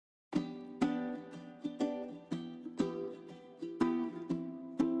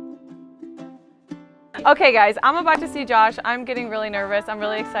Okay guys, I'm about to see Josh. I'm getting really nervous. I'm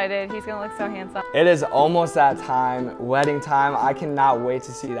really excited. He's gonna look so handsome. It is almost that time, wedding time. I cannot wait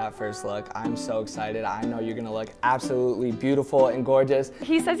to see that first look. I'm so excited. I know you're gonna look absolutely beautiful and gorgeous.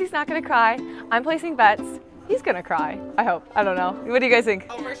 He says he's not gonna cry. I'm placing bets. He's gonna cry, I hope. I don't know. What do you guys think?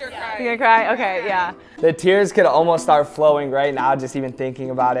 Oh, for sure cry. You gonna cry? Okay, yeah. The tears could almost start flowing right now just even thinking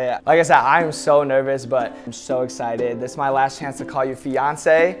about it. Like I said, I am so nervous, but I'm so excited. This is my last chance to call you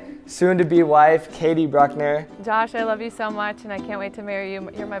fiance, soon-to-be wife, Katie Bruckner. Josh, I love you so much, and I can't wait to marry you.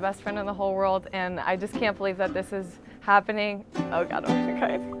 You're my best friend in the whole world, and I just can't believe that this is happening. Oh God, I'm gonna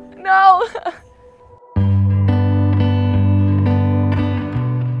cry. No!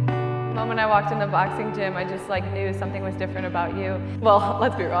 The moment I walked in the boxing gym, I just knew something was different about you. Well,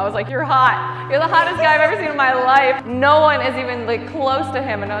 let's be real, I was like, you're hot. You're the hottest guy I've ever seen in my life. No one is even close to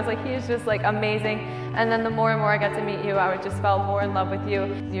him, and I was like, he's just amazing. And then the more and more I got to meet you, I just fell more in love with you.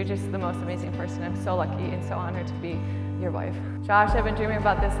 You're just the most amazing person. I'm so lucky and so honored to be your wife. Josh, I've been dreaming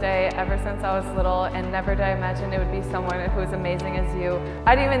about this day ever since I was little, and never did I imagine it would be someone who was amazing as you.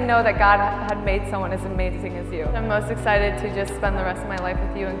 I didn't even know that God had made someone as amazing as you. I'm most excited to just spend the rest of my life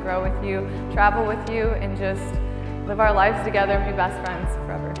with you and grow with you, travel with you, and just live our lives together and be best friends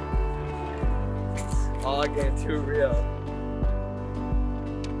forever. All getting too real.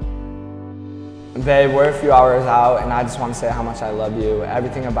 Babe, we're a few hours out, and I just want to say how much I love you,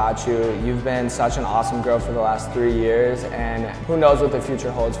 everything about you. You've been such an awesome girl for the last 3 years, and who knows what the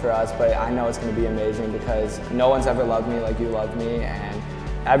future holds for us, but I know it's going to be amazing because no one's ever loved me like you love me, and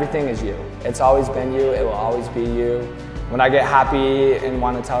everything is you. It's always been you, it will always be you. When I get happy and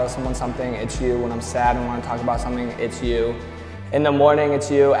want to tell someone something, it's you. When I'm sad and want to talk about something, it's you. In the morning, it's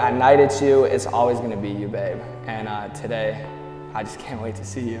you. At night, it's you. It's always going to be you, babe. And today, I just can't wait to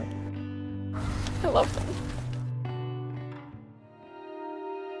see you. I love them.